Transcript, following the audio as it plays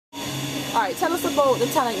All right, tell us about the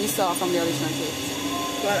talent you saw from the audition tapes.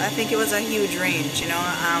 Well, I think it was a huge range, you know.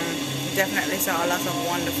 Definitely saw a lot of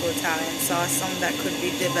wonderful talent. Saw some that could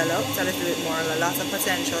be developed a little bit more, a lot of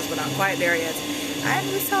potentials, but not quite there yet.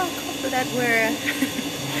 And we saw a couple that were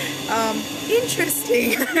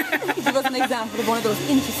interesting. Give us an example of one of those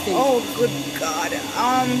interesting. Oh, good God.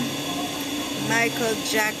 Michael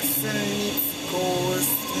Jackson meets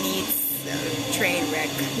Ghost meets train wreck.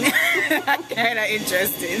 Kind of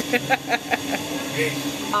interested.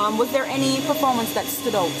 Was there any performance that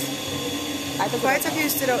stood out? Quite a few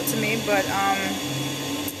stood out to me, but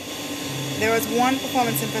there was one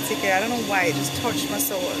performance in particular. I don't know why, it just touched my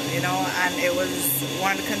soul, you know, and it was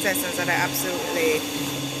one of the contestants that I absolutely,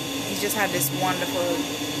 he just had this wonderful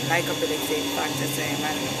likability factor to him,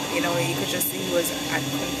 and you know, you could just see he was at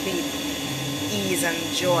complete ease and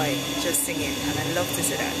joy just singing, and I love to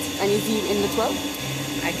see that. And is he in the 12?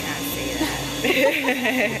 I can't say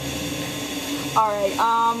that. Alright,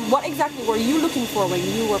 what exactly were you looking for when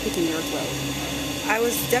you were picking your 12? I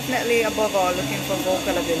was definitely above all looking for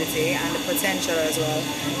vocal ability and the potential as well,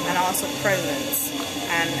 and also presence.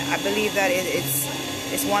 And I believe that it's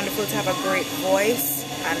wonderful to have a great voice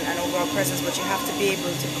and an overall presence, but you have to be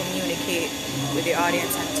able to communicate with the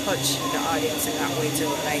audience and touch the audience in that way too.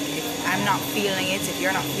 Like, if I'm not feeling it, if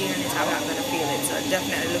you're not feeling it, I'm not going to feel it. So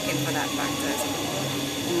definitely looking for that factor as well.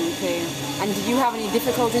 Okay. And did you have any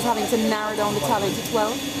difficulties having to narrow down the talent to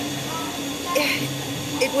 12?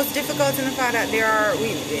 It was difficult in the fact that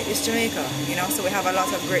it's Jamaica, you know, so we have a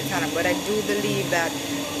lot of great talent. But I do believe that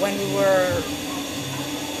when we were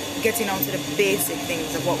getting on to the basic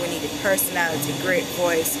things of what we needed, personality, great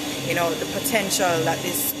voice, you know, the potential that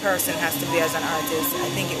this person has to be as an artist, I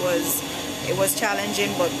think it was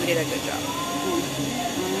challenging, but we did a good job.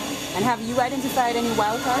 And have you identified any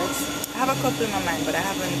wild cards? I have a couple in my mind, but I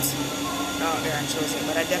haven't out there and chosen,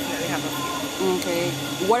 but I definitely have a few. Okay.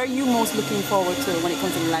 What are you most looking forward to when it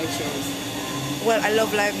comes to live shows? Well, I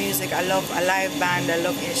love live music, I love a live band, I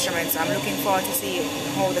love instruments. I'm looking forward to see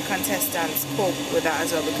how the contestants cope with that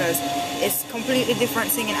as well, because it's completely different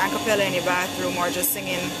singing a cappella in your bathroom or just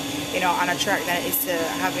singing, you know, on a track than it is to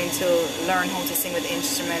having to learn how to sing with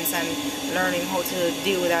instruments and learning how to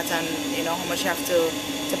deal with that, and you know how much you have to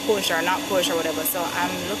push or not push or whatever. So I'm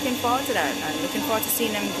looking forward to that. I'm looking forward to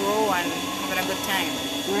seeing them grow and having a good time.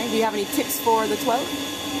 All right. Do you have any tips for the 12?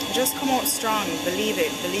 Just come out strong, believe it,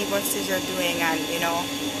 believe what it is you're doing, and you know,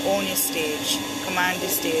 own your stage, command your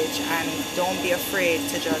stage, and don't be afraid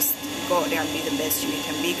to just go out there and be the best you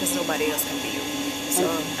can be, because nobody else can be you. So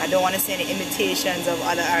I don't want to see any imitations of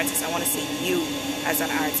other artists. I want to see you as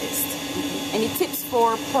an artist. Any tips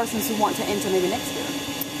for persons who want to enter maybe next year?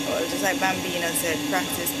 Well, just like Bambina said,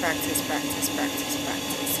 practice, practice, practice, practice,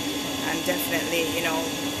 practice, and definitely, you know,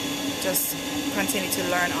 just continue to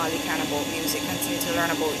learn all you can about music, continue to learn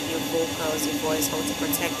about your vocals, your voice, how to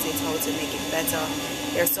protect it, how to make it better.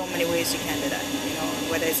 There's so many ways you can do that, you know,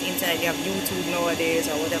 whether it's internet, you have YouTube nowadays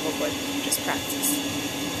or whatever, but just practice.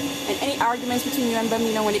 And any arguments between you and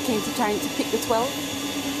Bambino when it came to trying to pick the 12?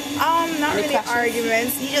 Not any really clashes?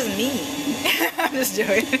 arguments, he's just mean. I'm just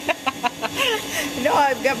joking. No,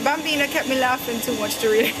 Bambino kept me laughing too much to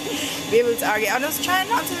really be able to argue. I was trying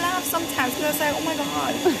not to laugh sometimes because I was like, oh my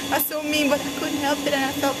god, that's so mean, but I couldn't help it and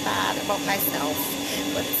I felt bad about myself.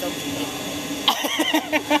 But it's okay.